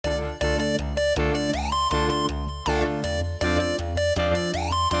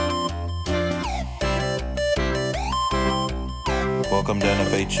welcome to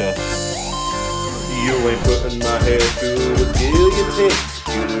NFHS. You ain't putting my head through a guillotine.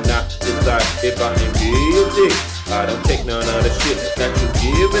 You do not decide if I am guilty. I don't take none of the shit that you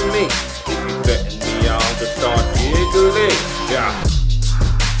giving me. If you threaten me, I'll just start giggling. Yeah.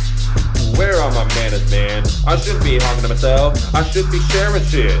 Where are my manners, man? I shouldn't be talking to myself. I should be sharing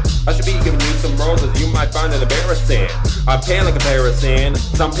shit. I should be giving you some roses you might find it embarrassing. I'm pale in comparison,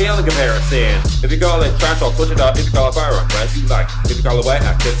 so I'm pale in comparison. If you call it trash, I'll switch it up. If you call it fire, I'm glad you like. If you call it wet,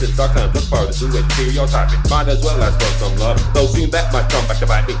 I guess it sucks. I'm just part of the stereotyping. Might as well ask for some love. Though soon that might come back to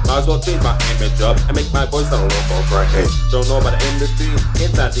bite me. Might as well change my image up and make my voice sound a little more bright. Hey, don't know about the industry.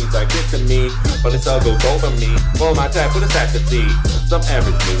 Inside things like this to me, but it's all goes over me. Well, my type with a sack to see. Some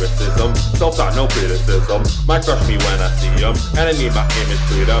average lyricism, self-taught, no criticism. Might crush me when I see them, and I need my image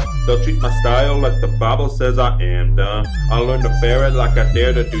cleared up. They'll treat my style like the Bible says I am dumb. I'll learn to bear it like I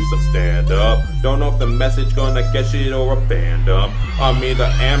dare to do some stand-up. Don't know if the message gonna get shit or a band up. I'm either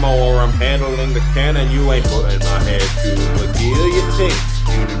ammo or I'm handling the cannon. You ain't putting my head through a guillotine.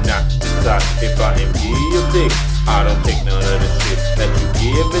 You do not decide if I am guilty. I don't take none of the shit that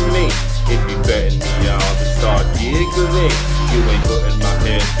you giving me. If you threaten me, I'll just start giggling. You ain't putting my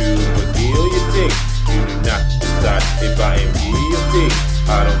head through a guillotine. You do not decide if I am guilty.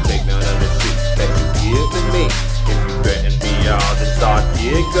 I don't take none of the shit that you giving me. If you threaten me, I'll just start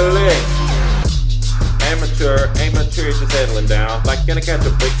giggling. Amateur, just settling down. Like gonna catch a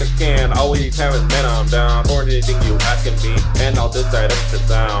break the can. Always having men on down. For anything you asking me, and I'll decide extra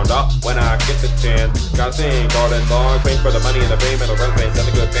sound up when I get the chance. Gotta think hard and long, paying for the money and the fame and the relevance and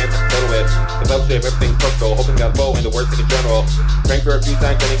the good fans to settle with. The fellowship, everything personal, hoping that bow in the worst thing in general. Crank for a few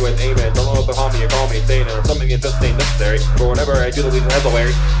times, ending with amen. Don't know if the homie or call me insane or something that just ain't necessary. For whatever I do to leave heads away.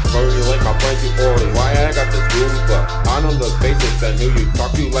 Remember you like my friend too poorly. Why I got this groove, but I know the basics and who you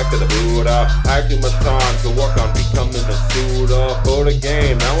talk to like to the Buddha. I have too much time to work on becoming a suitor for the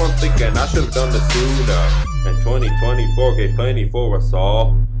game. Now I'm thinking I should have done the sooner. And 2024 gave plenty for us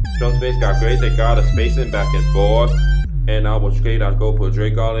all. Drum space got great, they got us spacing back and forth. And I was straight, I'd go put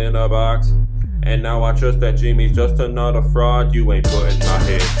Drake all in a box. And now I trust that Jimmy's just another fraud. You ain't putting my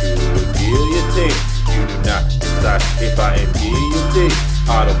head through a guillotine. You do not decide if I am guilty.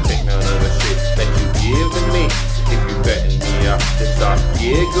 I don't take none of the shit that you giving me. If you threaten me, I'll just start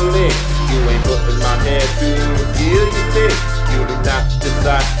giggling. You ain't putting my head through a guillotine. You do not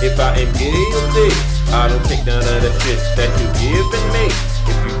decide if I am guilty. I don't take none of the shit that you giving me.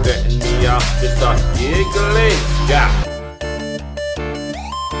 If you threaten me, I'll just start giggling. Yeah.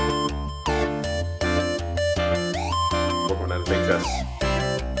 Welcome to NFHS.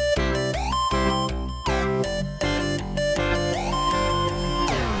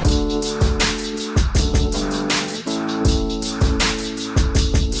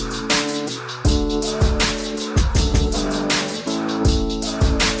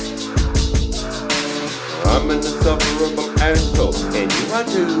 I'm an insufferable asshole, and you are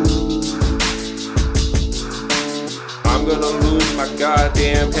too. I'm gonna lose my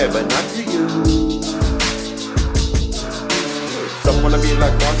goddamn head, but not to you. Some wanna be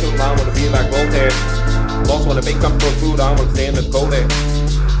like Marshall, I wanna be like Voltaire. Boss wanna make comfortable food, I wanna stay in the cold air.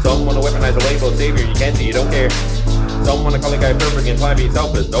 Some wanna weaponize a label savior, you can't see, you don't care. Some wanna call a guy perfect and try to be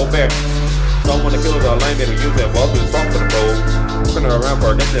selfless, no fair. Some wanna kill the line, maybe use that well to stop for the cold. Walking around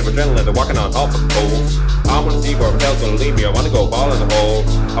for a negative adrenaline, they're walking on top of poles. I wanna see where hell's gonna leave me, I wanna go fall in the hole.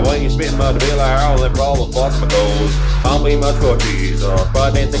 I want you spitting mud to be like I'll and problems blocks my goals. I don't be much for Jesus,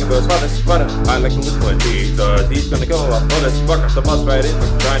 but I ain't thinking about sputter. I like to listen to Jesus, he's gonna go up for this fucker, so must right in the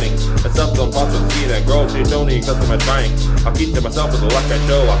shining. And stuff's on pots with seed and grow, shit don't need custom trying. I'll keep to myself with the luck I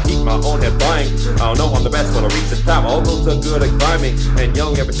show, I'll keep my own head flying. I don't know I'm the best when I reach the top, all those so good at climbing. And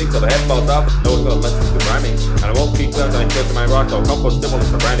yelling everything till the head falls off, but no one's gonna listen to rhyming. And I won't keep clowns, I ain't to my rock, so compost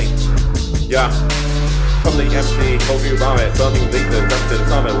stimulus for branding. Yeah. From the MC, hope you bomb it. Something leak the dust to the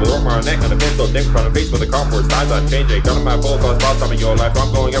summit. With work my neck on a pencil, dick front of face with a cardboard. Styles on changing. Gun on my full cause spot some of your life.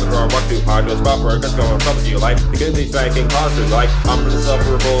 I'm going everywhere I walk too hard to a spot where it's going to some of your life. Because these striking concerts like I'm an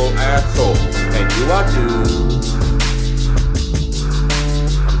insufferable asshole. And you are too.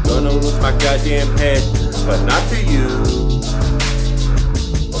 I'm gonna lose my goddamn head, but not to you.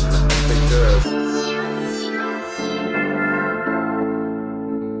 Pictures.